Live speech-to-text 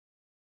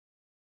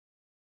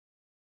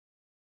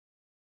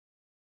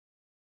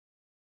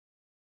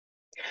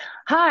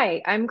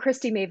Hi, I'm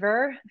Christy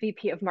Maver,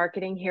 VP of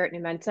Marketing here at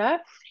Numenta,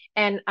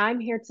 and I'm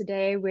here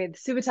today with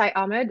Subutai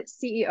Ahmad,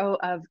 CEO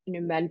of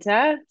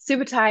Numenta.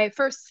 Subutai,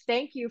 first,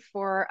 thank you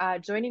for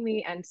joining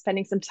me and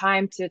spending some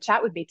time to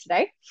chat with me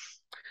today.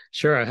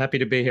 Sure, happy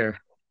to be here.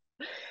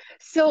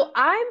 So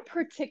I'm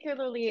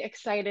particularly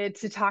excited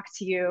to talk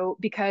to you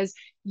because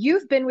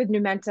you've been with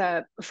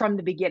Numenta from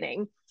the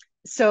beginning.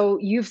 So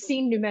you've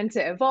seen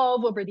Numenta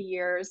evolve over the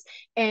years,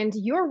 and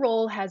your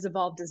role has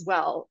evolved as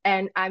well.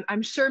 And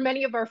I'm sure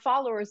many of our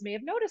followers may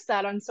have noticed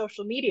that on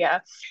social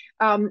media.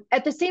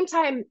 At the same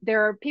time,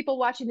 there are people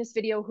watching this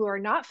video who are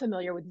not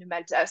familiar with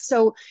Numenta.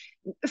 So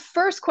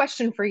first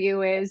question for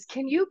you is,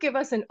 can you give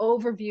us an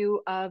overview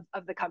of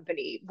the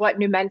company, what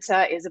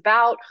Numenta is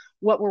about,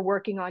 what we're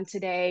working on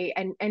today,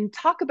 and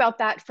talk about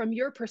that from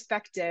your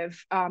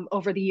perspective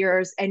over the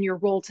years and your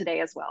role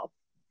today as well?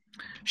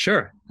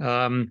 Sure.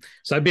 So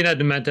I've been at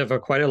Numenta for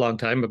quite a long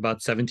time,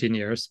 about 17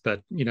 years,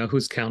 but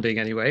who's counting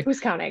anyway? Who's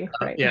counting,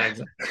 right? Yeah,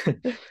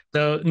 exactly.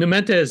 So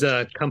Numenta is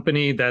a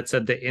company that's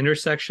at the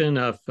intersection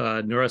of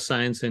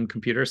neuroscience and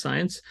computer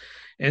science.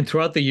 And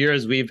throughout the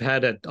years, we've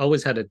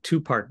always had a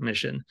two-part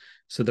mission.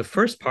 So the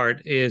first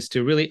part is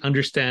to really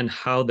understand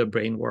how the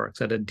brain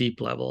works at a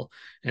deep level.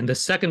 And the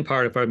second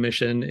part of our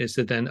mission is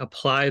to then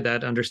apply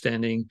that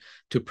understanding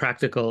to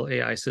practical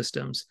AI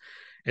systems.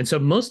 And so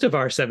most of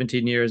our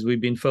 17 years, we've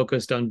been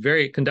focused on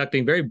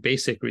conducting very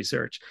basic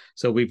research.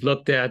 So we've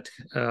looked at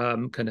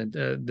kind of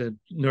the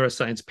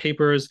neuroscience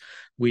papers.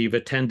 We've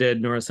attended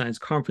neuroscience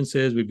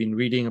conferences. We've been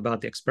reading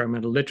about the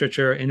experimental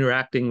literature,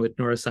 interacting with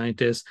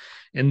neuroscientists,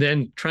 and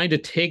then trying to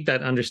take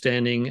that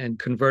understanding and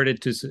convert it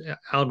to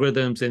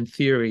algorithms and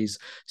theories,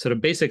 sort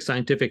of basic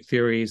scientific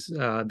theories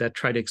that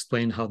try to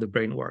explain how the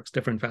brain works,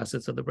 different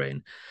facets of the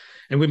brain.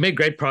 And we made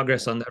great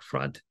progress on that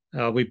front.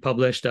 We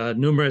published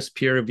numerous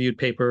peer-reviewed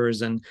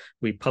papers, and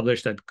we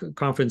published at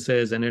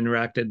conferences and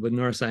interacted with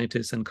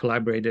neuroscientists and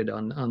collaborated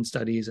on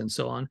studies and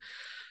so on.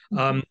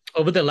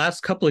 Over the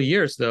last couple of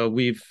years, though,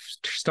 we've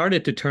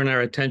started to turn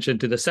our attention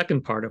to the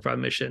second part of our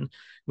mission,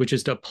 which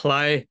is to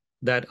apply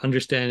that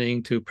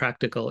understanding to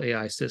practical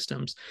AI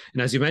systems.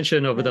 And as you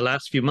mentioned, over the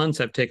last few months,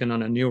 I've taken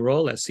on a new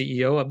role as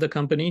CEO of the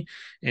company.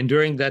 And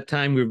during that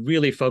time, we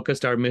really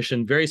focused our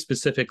mission very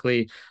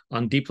specifically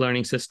on deep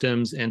learning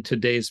systems and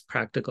today's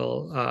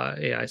practical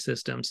AI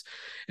systems.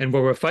 And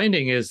what we're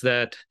finding is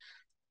that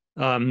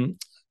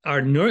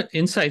our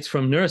insights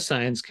from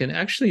neuroscience can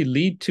actually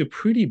lead to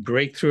pretty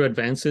breakthrough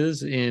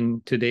advances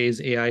in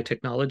today's AI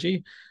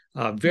technology.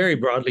 Very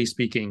broadly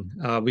speaking,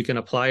 we can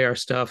apply our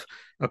stuff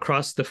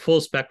across the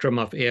full spectrum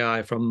of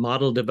AI, from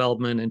model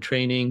development and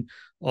training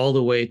all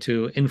the way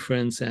to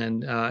inference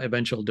and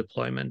eventual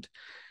deployment.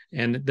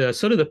 And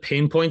the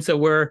pain points that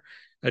we're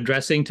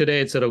addressing today,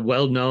 it's sort of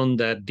well known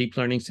that deep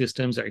learning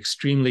systems are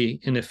extremely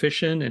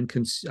inefficient and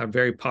are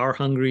very power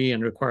hungry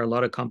and require a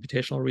lot of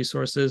computational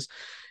resources.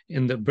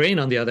 And the brain,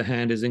 on the other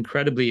hand, is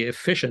incredibly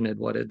efficient at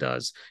what it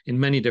does in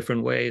many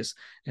different ways.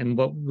 And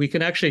what we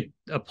can actually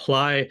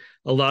apply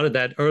a lot of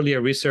that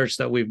earlier research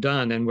that we've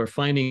done, and we're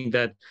finding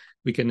that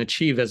we can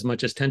achieve as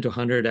much as 10 to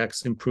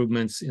 100x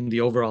improvements in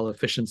the overall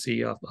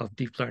efficiency of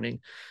deep learning.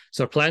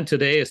 So our plan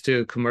today is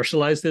to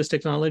commercialize this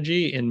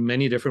technology in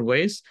many different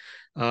ways.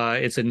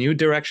 It's a new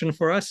direction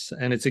for us,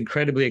 and it's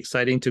incredibly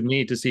exciting to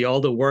me to see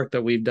all the work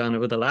that we've done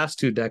over the last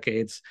 2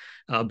 decades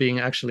being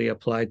actually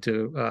applied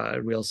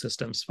to real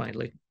systems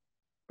finally.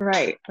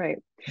 Right, right.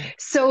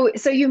 So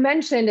you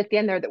mentioned at the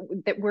end there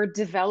that we're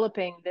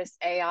developing this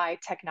AI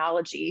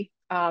technology,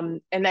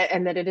 and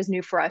that it is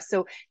new for us.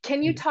 So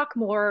can you talk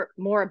more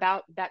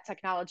about that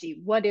technology?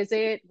 What is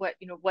it?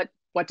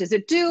 What does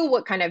it do?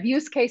 What kind of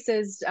use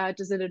cases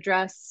does it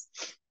address?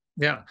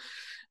 Yeah.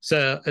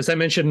 So as I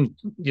mentioned,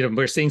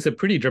 we're seeing some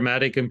pretty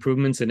dramatic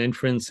improvements in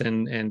inference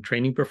and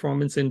training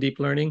performance in deep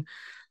learning.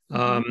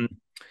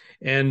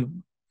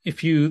 And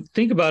if you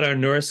think about our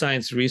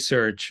neuroscience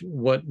research,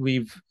 what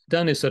we've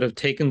done is sort of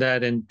taken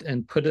that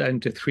and put it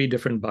into three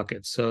different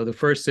buckets. So the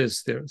first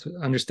is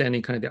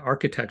understanding kind of the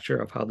architecture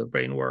of how the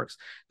brain works.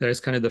 There's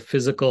kind of the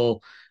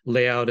physical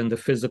layout and the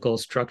physical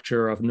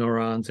structure of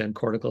neurons and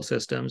cortical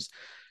systems.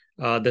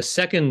 The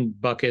second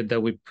bucket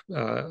that we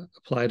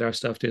applied our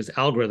stuff to is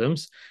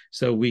algorithms.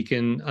 So we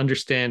can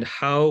understand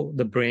how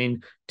the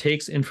brain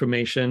takes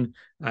information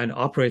and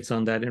operates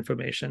on that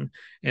information.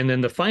 And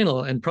then the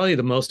final and probably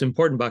the most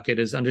important bucket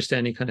is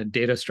understanding kind of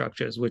data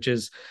structures, which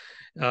is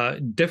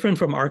different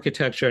from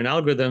architecture and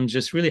algorithms,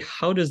 just really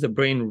how does the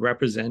brain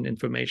represent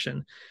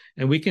information?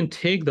 And we can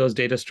take those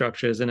data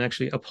structures and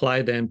actually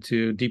apply them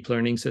to deep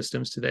learning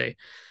systems today.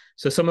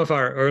 So some of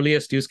our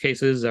earliest use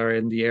cases are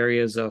in the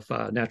areas of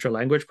natural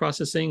language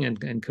processing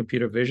and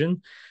computer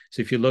vision.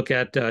 So if you look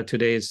at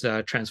today's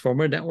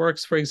transformer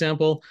networks, for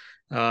example,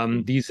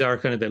 these are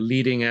kind of the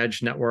leading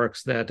edge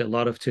networks that a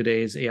lot of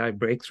today's AI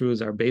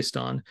breakthroughs are based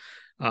on.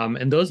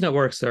 And those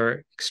networks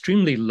are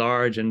extremely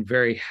large and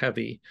very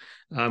heavy.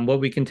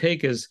 What we can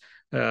take is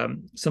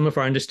some of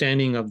our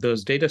understanding of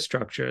those data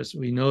structures.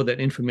 We know that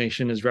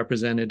information is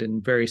represented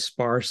in very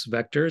sparse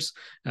vectors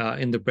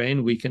in the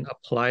brain. We can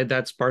apply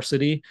that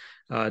sparsity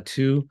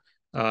to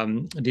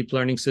deep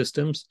learning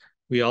systems.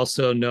 We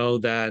also know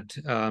that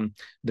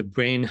the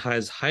brain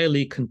has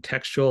highly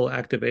contextual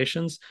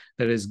activations.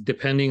 That is,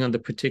 depending on the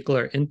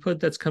particular input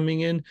that's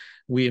coming in,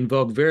 we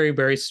invoke very,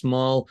 very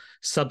small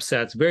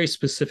subsets, very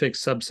specific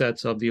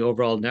subsets of the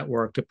overall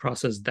network to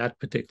process that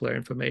particular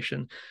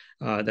information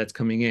that's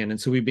coming in. And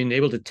so we've been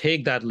able to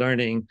take that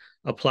learning,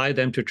 apply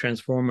them to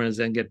transformers,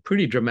 and get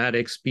pretty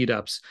dramatic speed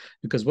ups,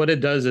 because what it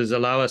does is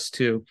allow us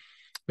to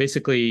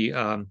basically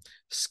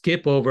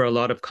skip over a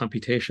lot of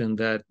computation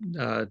that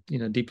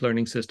deep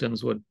learning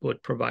systems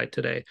would provide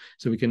today.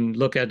 So we can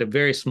look at a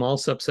very small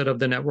subset of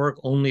the network,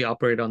 only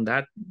operate on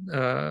that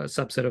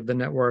subset of the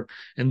network,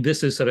 and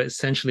this is sort of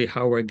essentially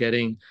how we're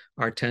getting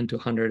our 10 to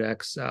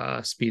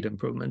 100x speed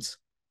improvements.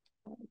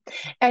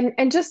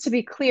 And just to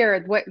be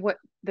clear, what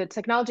the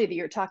technology that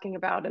you're talking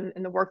about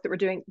and the work that we're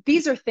doing,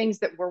 these are things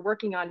that we're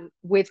working on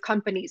with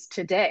companies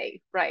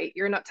today, right?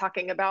 You're not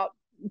talking about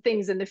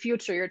things in the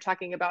future. You're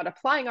talking about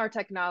applying our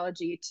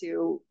technology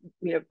to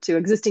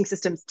existing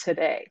systems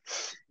today.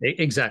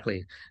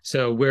 Exactly.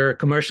 So we're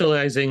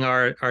commercializing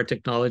our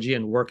technology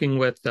and working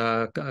with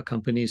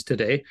companies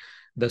today.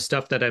 The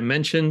stuff that I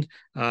mentioned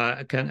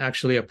can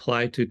actually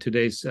apply to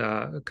today's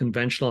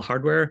conventional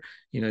hardware.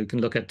 You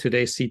can look at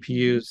today's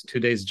CPUs,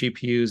 today's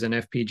GPUs, and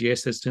FPGA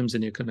systems,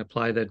 and you can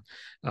apply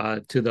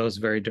that to those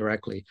very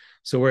directly.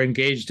 So we're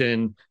engaged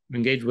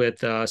with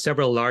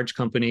several large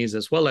companies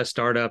as well as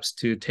startups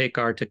to take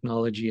our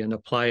technology and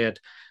apply it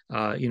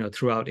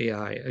throughout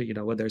AI,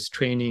 whether it's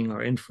training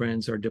or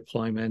inference or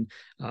deployment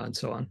and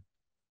so on.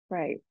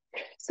 Right.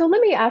 So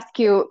let me ask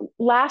you,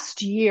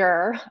 last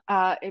year,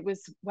 it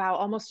was,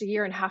 almost a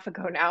year and a half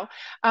ago now,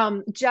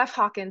 Jeff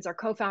Hawkins, our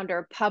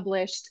co-founder,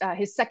 published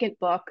his second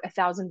book, A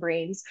Thousand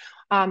Brains,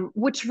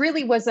 which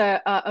really was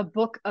a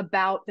book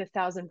about the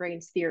thousand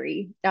brains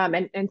theory,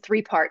 and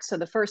three parts. So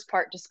the first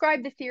part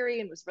described the theory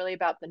and was really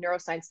about the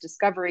neuroscience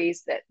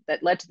discoveries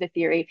that led to the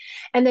theory.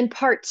 And then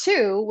part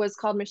two was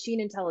called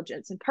Machine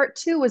Intelligence. And part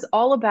two was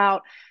all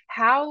about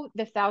how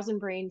the thousand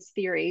brains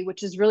theory,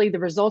 which is really the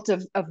result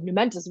of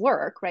Numenta's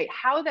work, right?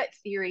 How that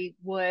theory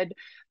would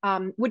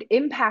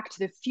impact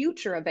the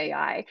future of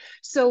AI.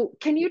 So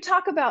can you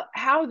talk about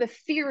how the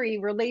theory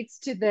relates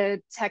to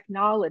the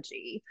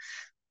technology?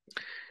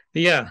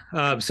 Yeah.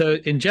 So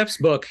in Jeff's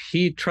book,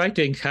 he tried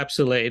to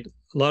encapsulate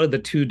a lot of the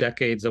 2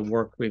 decades of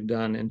work we've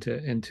done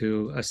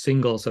into a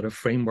single sort of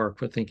framework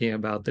for thinking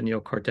about the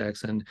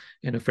neocortex and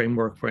a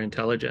framework for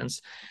intelligence.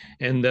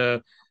 And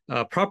the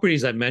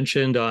properties I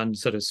mentioned on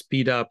sort of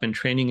speed up and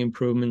training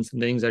improvements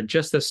and things are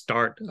just the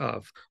start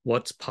of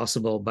what's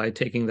possible by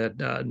taking that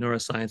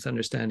neuroscience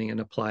understanding and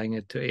applying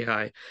it to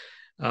AI.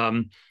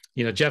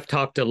 Jeff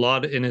talked a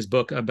lot in his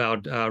book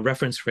about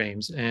reference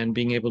frames and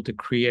being able to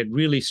create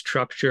really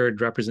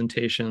structured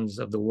representations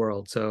of the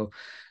world. So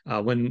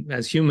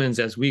as humans,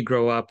 as we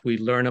grow up, we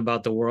learn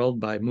about the world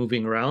by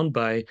moving around,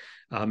 by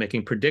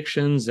making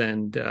predictions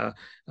and,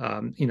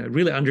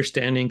 really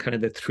understanding kind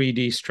of the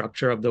 3D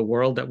structure of the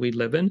world that we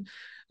live in.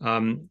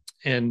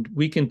 And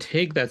we can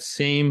take that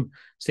same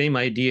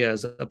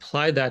ideas,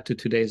 apply that to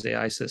today's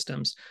AI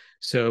systems.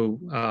 So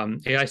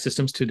AI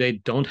systems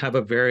today don't have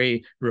a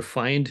very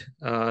refined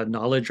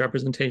knowledge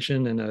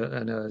representation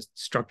and a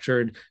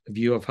structured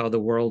view of how the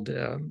world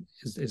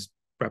is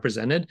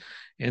represented.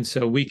 And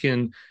so we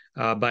can,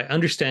 by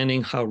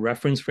understanding how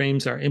reference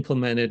frames are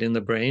implemented in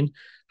the brain,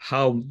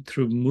 how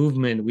through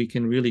movement we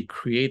can really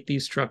create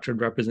these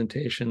structured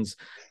representations.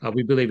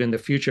 We believe in the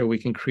future we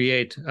can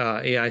create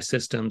AI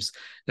systems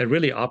that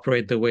really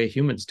operate the way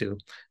humans do,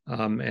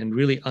 and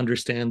really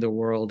understand the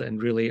world and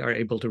really are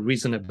able to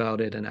reason about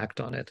it and act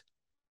on it.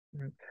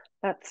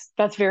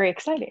 That's very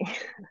exciting.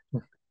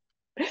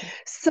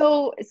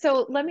 So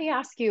let me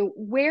ask you,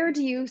 where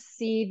do you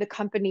see the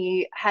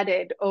company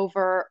headed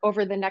over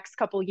the next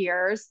couple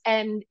years?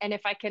 And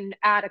if I can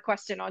add a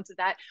question onto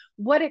that,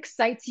 what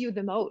excites you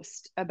the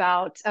most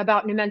about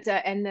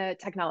Numenta and the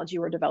technology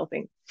we're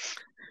developing?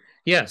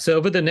 Yeah, so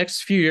over the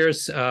next few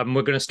years,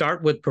 we're going to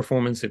start with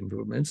performance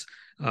improvements.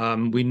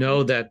 We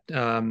know that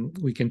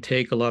we can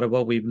take a lot of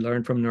what we've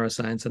learned from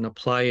neuroscience and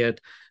apply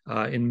it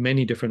in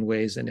many different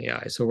ways in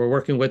AI. So we're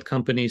working with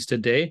companies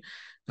today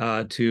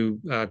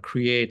to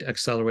create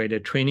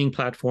accelerated training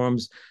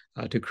platforms,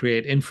 to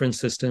create inference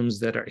systems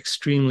that are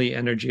extremely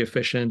energy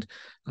efficient,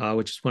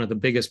 which is one of the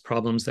biggest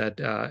problems that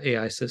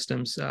AI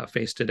systems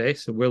face today.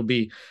 So we'll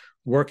be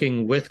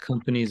working with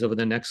companies over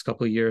the next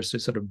couple of years to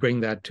sort of bring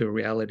that to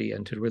reality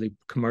and to really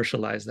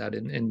commercialize that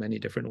in many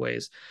different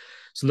ways.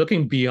 So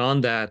looking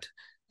beyond that,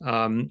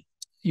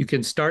 you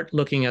can start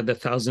looking at the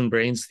thousand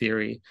brains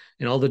theory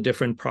and all the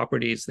different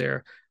properties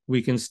there.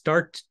 We can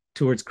start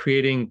towards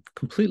creating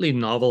completely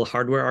novel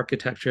hardware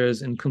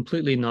architectures and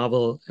completely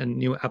novel and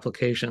new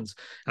applications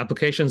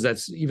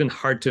that's even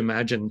hard to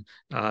imagine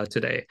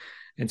today.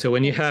 And so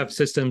when you have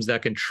systems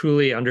that can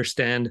truly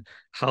understand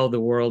how the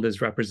world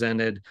is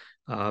represented,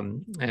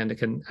 and it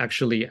can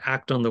actually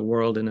act on the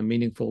world in a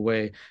meaningful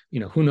way,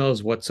 who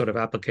knows what sort of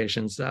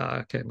applications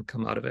can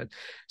come out of it.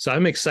 So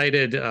I'm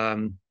excited,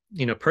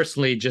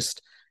 personally,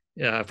 just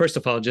first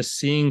of all, just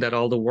seeing that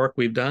all the work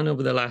we've done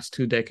over the last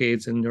 2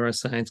 decades in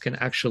neuroscience can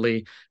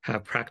actually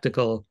have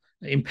practical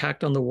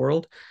impact on the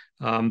world,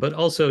 but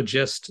also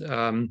just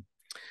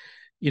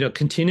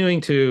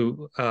continuing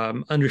to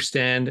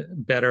understand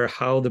better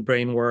how the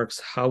brain works,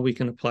 how we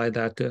can apply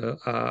that to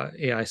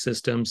AI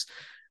systems.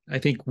 I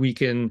think we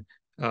can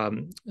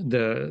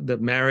the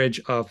marriage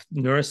of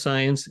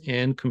neuroscience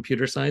and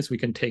computer science, we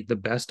can take the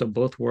best of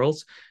both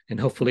worlds, and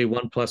hopefully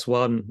 1 +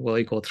 1 will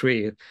equal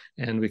 3,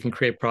 and we can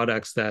create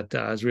products that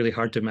is really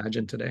hard to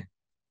imagine today.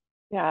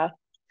 Yeah.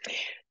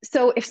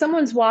 So if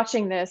someone's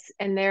watching this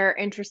and they're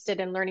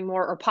interested in learning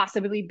more or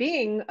possibly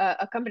being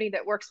a company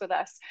that works with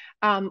us,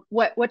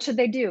 what should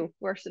they do?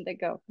 Where should they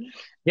go?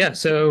 Yeah,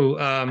 so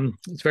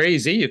it's very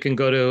easy. You can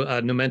go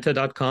to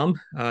numenta.com.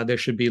 There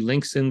should be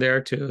links in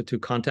there to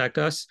contact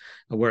us.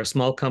 We're a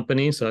small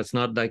company, so it's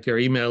not like your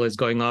email is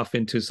going off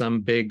into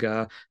some big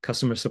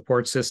customer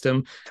support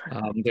system.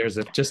 There's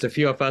just a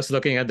few of us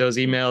looking at those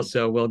emails,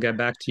 so we'll get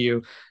back to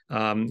you.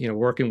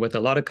 Working with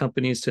a lot of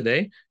companies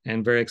today,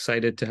 and very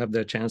excited to have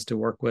the chance to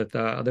work with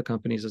other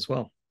companies as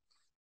well.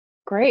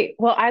 Great.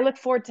 Well, I look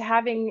forward to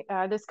having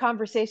this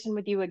conversation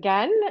with you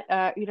again,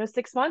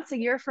 6 months, a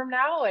year from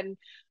now,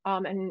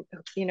 and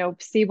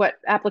see what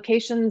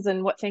applications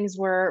and what things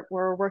we're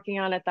working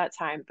on at that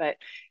time. But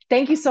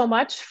thank you so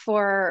much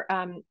for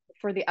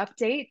the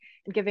update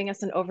and giving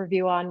us an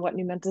overview on what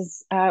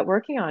Numenta's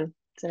working on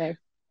today.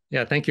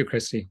 Yeah, thank you,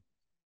 Christy.